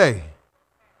here today?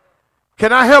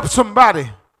 Can I help somebody?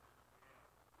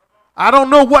 I don't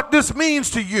know what this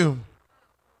means to you,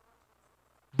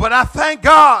 but I thank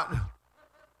God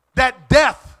that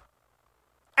death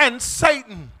and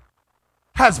Satan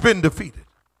has been defeated.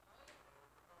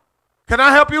 Can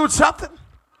I help you with something?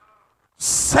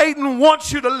 Satan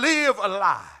wants you to live a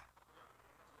lie.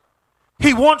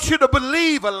 He wants you to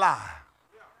believe a lie.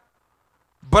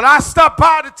 But I stopped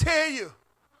by to tell you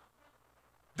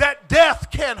that death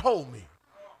can't hold me.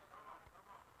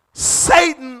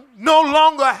 Satan no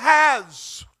longer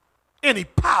has any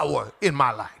power in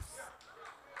my life.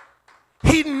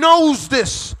 He knows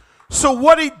this. So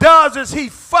what he does is he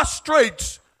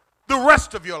frustrates the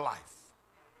rest of your life.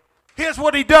 Here's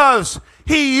what he does.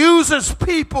 He uses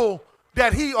people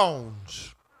that he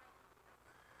owns.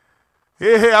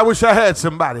 Hey, I wish I had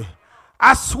somebody.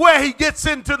 I swear he gets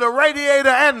into the radiator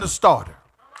and the starter.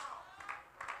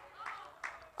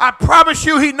 I promise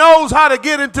you he knows how to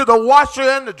get into the washer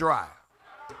and the dryer.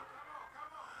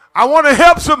 I want to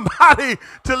help somebody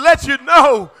to let you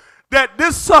know that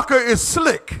this sucker is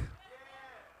slick.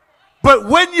 But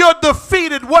when you're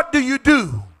defeated, what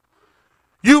do?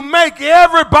 You make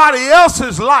everybody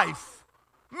else's life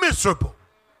miserable.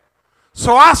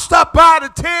 So I stopped by to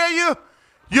tell you,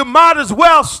 you might as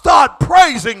well start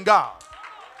praising God.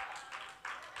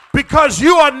 Because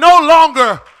you are no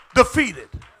longer defeated.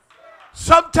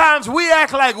 Sometimes we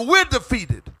act like we're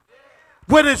defeated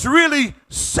when it's really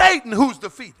Satan who's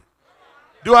defeated.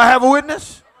 Do I have a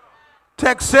witness?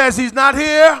 Text says he's not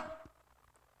here.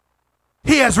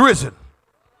 He has risen.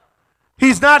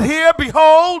 He's not here.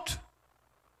 Behold,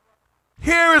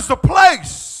 here is the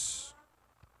place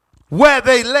where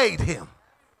they laid him.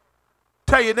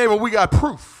 Tell your neighbor, we got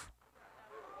proof.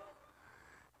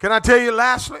 Can I tell you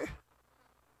lastly?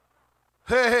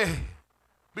 Hey,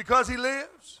 because he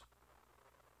lives,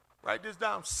 write this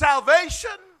down.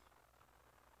 Salvation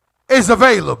is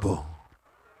available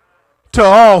to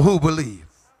all who believe.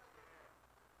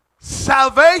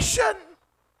 Salvation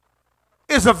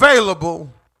is available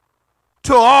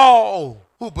to all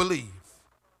who believe.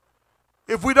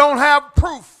 If we don't have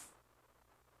proof,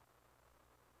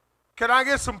 can I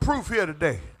get some proof here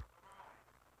today?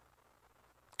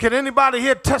 Can anybody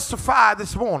here testify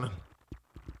this morning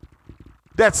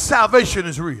that salvation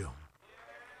is real?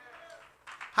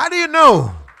 How do you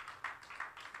know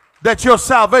that your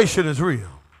salvation is real?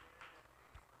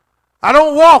 I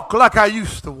don't walk like I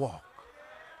used to walk.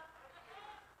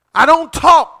 I don't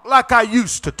talk like I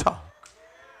used to talk.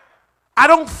 I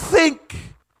don't think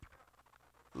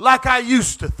like I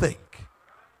used to think.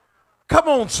 Come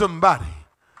on, somebody.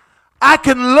 I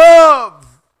can love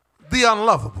the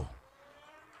unlovable.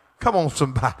 Come on,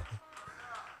 somebody.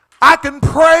 I can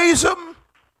praise him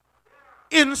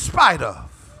in spite of.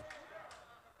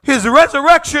 His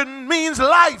resurrection means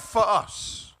life for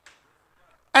us.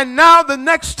 And now the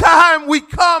next time we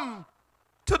come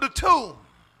to the tomb,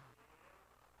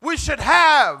 we should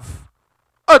have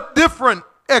a different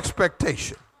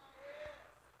expectation.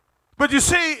 But you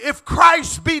see, if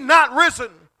Christ be not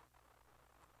risen,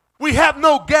 we have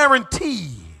no guarantee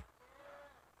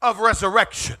of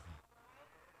resurrection.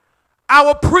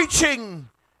 Our preaching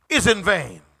is in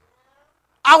vain.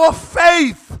 Our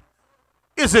faith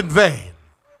is in vain.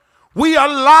 We are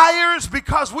liars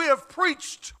because we have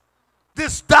preached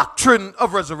this doctrine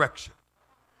of resurrection.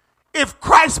 If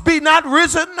Christ be not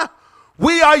risen,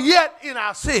 we are yet in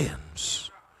our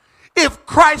sins. If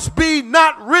Christ be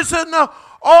not risen,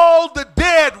 all the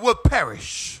dead will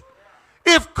perish.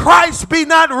 If Christ be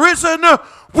not risen,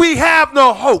 we have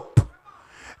no hope.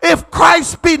 If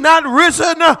Christ be not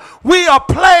risen, we are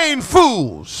plain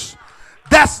fools.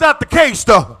 That's not the case,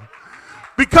 though,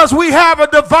 because we have a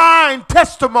divine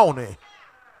testimony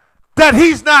that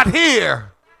he's not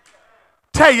here.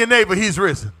 Tell your neighbor he's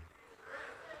risen.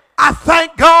 I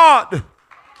thank God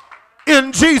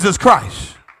in Jesus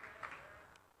Christ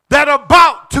that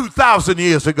about 2,000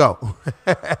 years ago,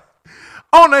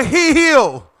 on a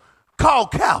hill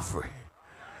called Calvary,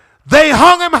 they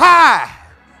hung him high.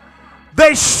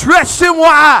 They stretched him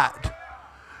wide.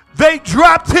 They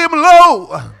dropped him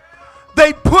low.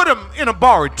 They put him in a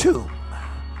borrowed tomb.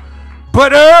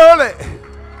 But early,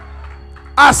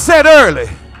 I said early,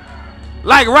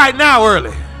 like right now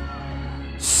early,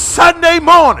 Sunday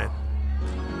morning,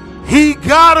 he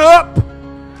got up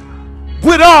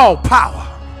with all power.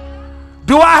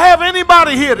 Do I have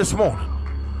anybody here this morning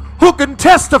who can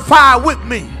testify with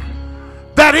me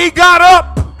that he got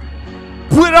up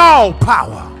with all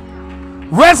power?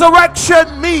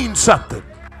 Resurrection means something.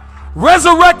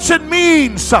 Resurrection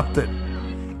means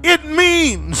something. It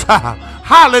means,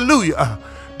 hallelujah,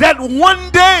 that one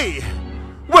day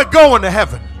we're going to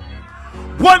heaven.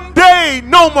 One day,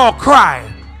 no more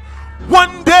crying.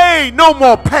 One day, no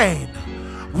more pain.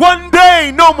 One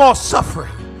day, no more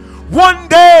suffering. One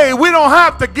day, we don't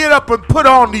have to get up and put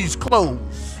on these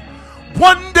clothes.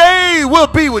 One day, we'll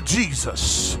be with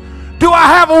Jesus. Do I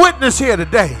have a witness here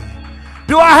today?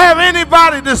 Do I have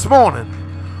anybody this morning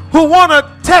who want to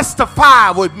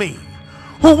testify with me,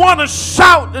 who want to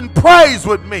shout and praise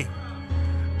with me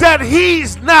that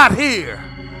he's not here,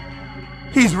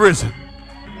 he's risen?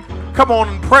 Come on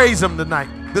and praise him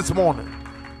tonight, this morning.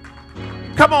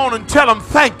 Come on and tell him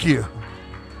thank you.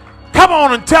 Come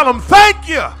on and tell him thank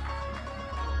you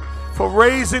for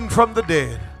raising from the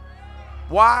dead.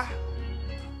 Why?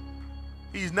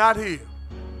 He's not here.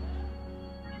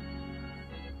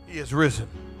 He is risen.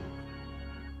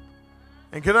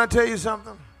 And can I tell you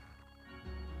something?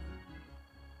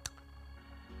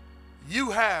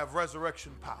 You have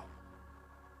resurrection power.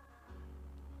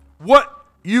 What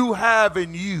you have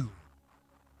in you,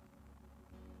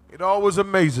 it always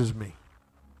amazes me.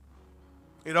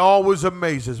 It always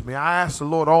amazes me. I ask the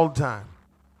Lord all the time,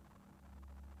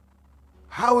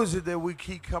 how is it that we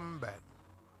keep coming back?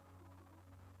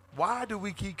 Why do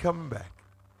we keep coming back?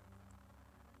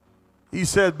 He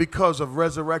said, because of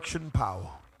resurrection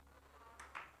power.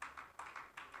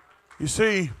 You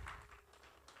see,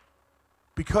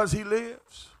 because he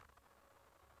lives,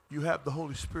 you have the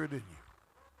Holy Spirit in you.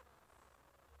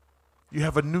 You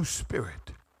have a new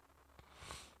spirit.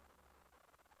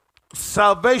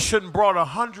 Salvation brought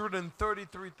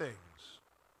 133 things.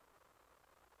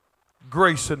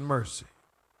 Grace and mercy,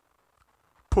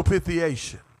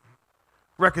 propitiation,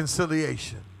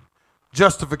 reconciliation,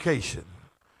 justification.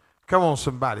 Come on,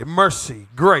 somebody. Mercy,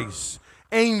 grace,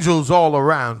 angels all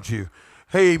around you.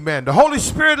 Amen. The Holy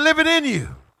Spirit living in you.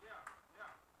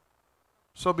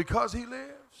 So because he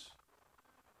lives,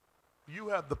 you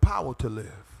have the power to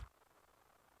live.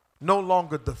 No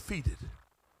longer defeated.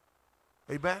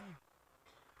 Amen.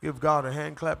 Give God a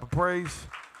hand clap of praise.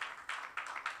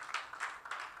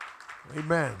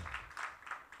 Amen.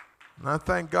 And I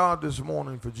thank God this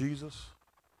morning for Jesus.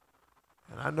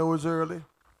 And I know it's early,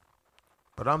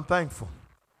 but I'm thankful.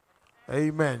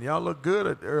 Amen. Y'all look good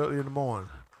at early in the morning.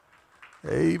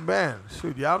 Amen.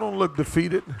 Shoot, y'all don't look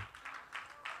defeated.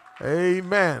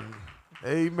 Amen.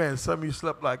 Amen. Some of you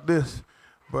slept like this,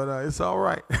 but it's all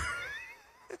right.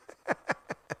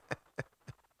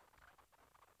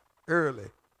 Early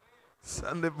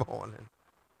Sunday morning,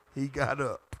 he got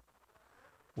up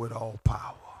with all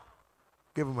power.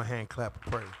 Give him a hand clap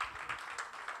of praise.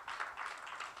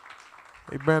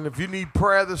 Amen. If you need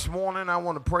prayer this morning, I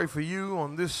want to pray for you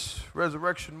on this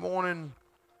resurrection morning,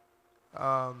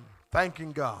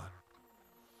 thanking God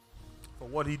for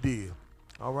what he did.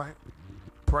 All right?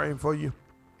 Praying for you.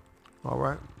 All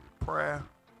right? Prayer.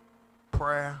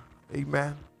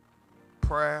 Amen.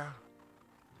 Prayer,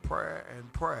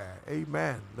 and prayer.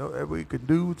 Amen. We can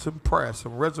do some prayer,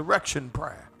 some resurrection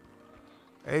prayer.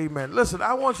 Amen. Listen,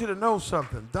 I want you to know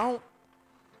something. Don't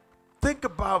think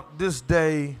about this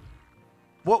day,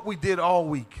 what we did all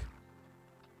week.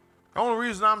 The only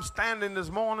reason I'm standing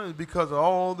this morning is because of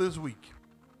all this week.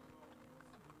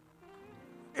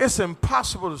 It's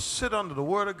impossible to sit under the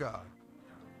word of God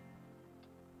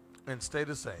and stay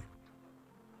the same.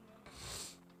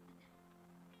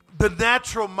 The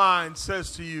natural mind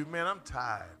says to you, man, I'm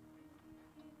tired.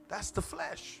 That's the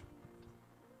flesh.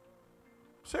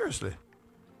 Seriously.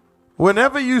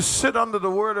 Whenever you sit under the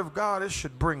word of God, it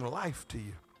should bring life to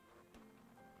you.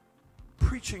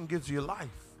 Preaching gives you life.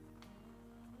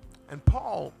 And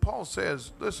Paul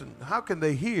says, listen, how can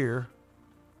they hear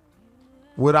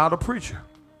without a preacher?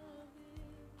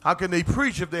 How can they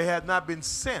preach if they had not been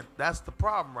sent? That's the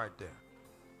problem right there.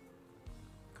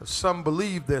 Because some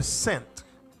believe they're sent,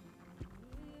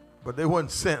 but they weren't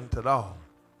sent at all.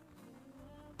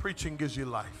 Preaching gives you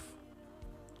life,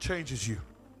 changes you.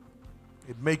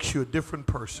 It makes you a different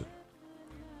person.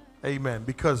 Amen.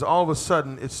 Because all of a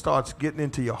sudden it starts getting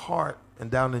into your heart and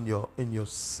down in your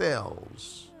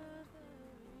cells.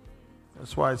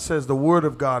 That's why it says the word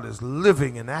of God is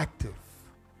living and active.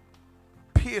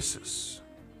 Pierces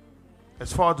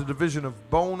as far as the division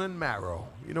of bone and marrow.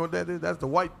 You know what that is? That's the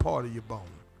white part of your bone.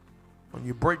 When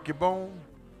you break your bone,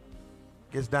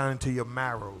 it gets down into your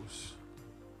marrows,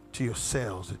 to your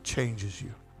cells. It changes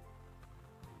you.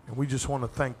 And we just want to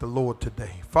thank the Lord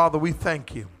today. Father, we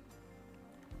thank you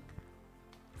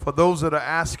for those that are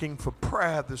asking for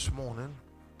prayer this morning,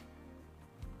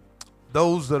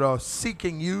 those that are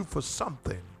seeking you for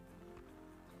something.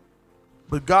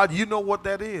 But God, you know what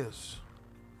that is.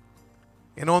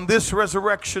 And on this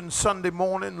Resurrection Sunday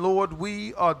morning, Lord,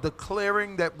 we are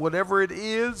declaring that whatever it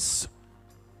is,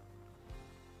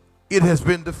 it has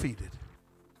been defeated.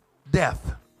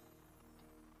 Death.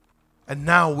 And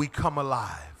now we come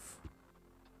alive.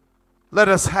 Let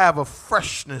us have a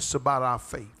freshness about our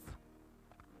faith.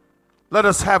 Let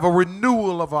us have a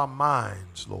renewal of our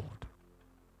minds, Lord,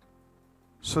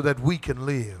 so that we can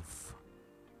live.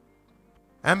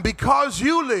 And because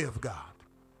you live, God,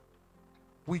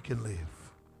 we can live.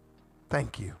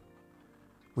 Thank you.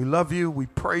 We love you. We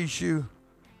praise you.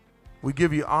 We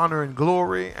give you honor and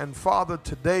glory. And Father,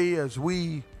 today as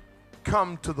we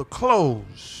come to the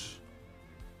close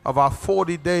of our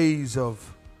 40 days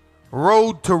of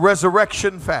Road to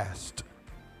Resurrection fast,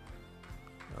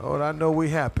 Lord, I know we're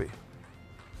happy.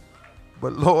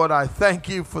 But Lord, I thank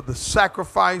you for the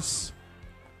sacrifice.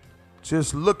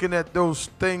 Just looking at those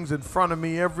things in front of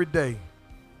me every day.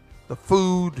 The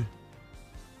food,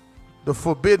 the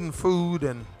forbidden food,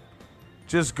 and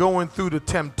just going through the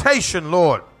temptation,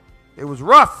 Lord. It was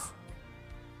rough,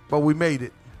 but we made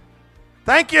it.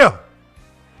 Thank you.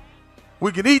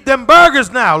 We can eat them burgers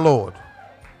now, Lord.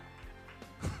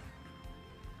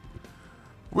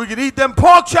 We can eat them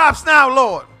pork chops now,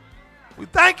 Lord. We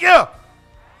thank you.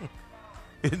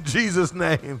 In Jesus'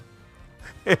 name,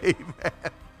 amen.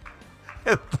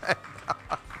 And thank God.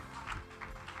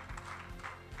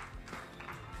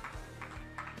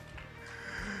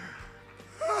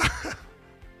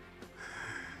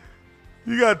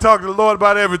 You got to talk to the Lord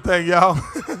about everything, y'all.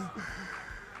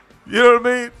 You know what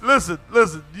I mean?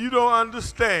 Listen, you don't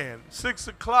understand. 6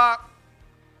 o'clock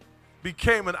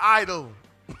became an idol.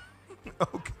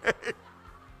 Okay?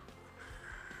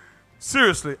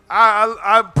 Seriously,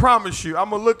 I promise you,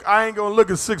 I ain't gonna look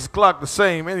at 6 o'clock the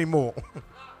same anymore.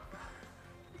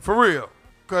 For real.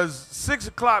 Because 6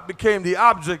 o'clock became the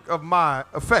object of my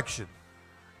affection.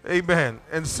 Amen.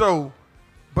 And so,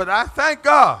 but I thank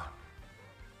God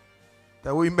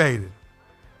that we made it.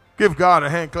 Give God a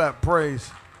hand clap praise.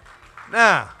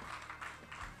 Now,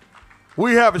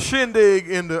 we have a shindig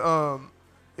in the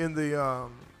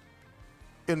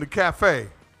cafe.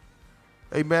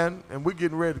 Amen. And we're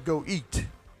getting ready to go eat.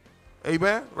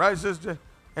 Amen. Right, sister?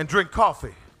 And drink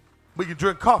coffee. We can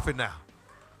drink coffee now.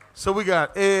 So we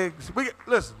got eggs.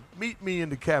 Listen, meet me in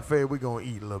the cafe. We're going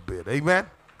to eat a little bit. Amen.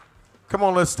 Come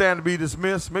on, let's stand to be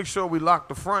dismissed. Make sure we lock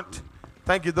the front.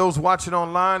 Thank you, those watching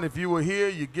online. If you were here,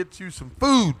 you get you some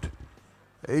food.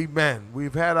 Amen.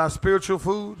 We've had our spiritual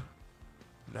food.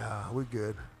 Nah, we're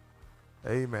good.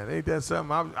 Amen. Ain't that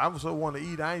something? I so want to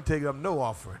eat. I ain't taking up no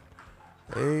offering.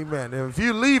 Amen. If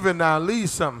you're leaving now, leave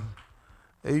something.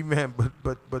 Amen.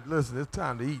 But listen, it's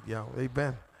time to eat, y'all.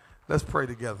 Amen. Let's pray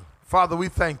together. Father, we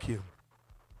thank you.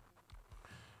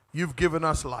 You've given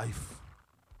us life.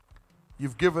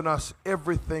 You've given us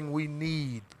everything we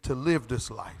need to live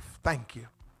this life. Thank you.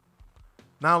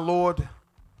 Now, Lord,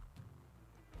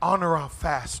 honor our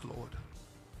fast, Lord.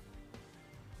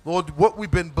 Lord, what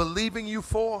we've been believing you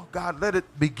for, God, let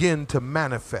it begin to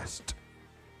manifest.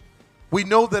 We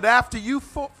know that after you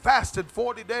fasted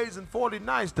 40 days and 40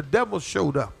 nights, the devil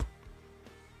showed up.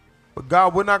 But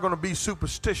God, we're not going to be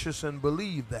superstitious and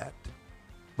believe that.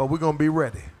 But we're going to be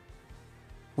ready.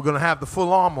 We're going to have the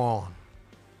full armor on.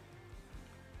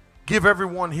 Give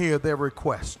everyone here their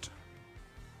request.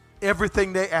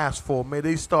 Everything they ask for, may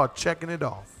they start checking it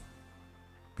off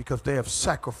because they have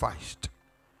sacrificed.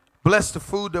 Bless the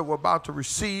food that we're about to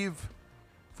receive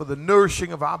for the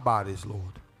nourishing of our bodies,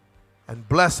 Lord. And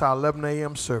bless our 11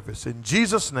 a.m. service. In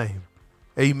Jesus' name,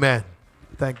 amen.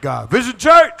 Thank God. Vision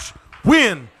Church,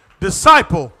 win,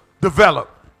 disciple, develop.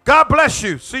 God bless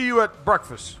you. See you at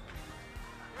breakfast.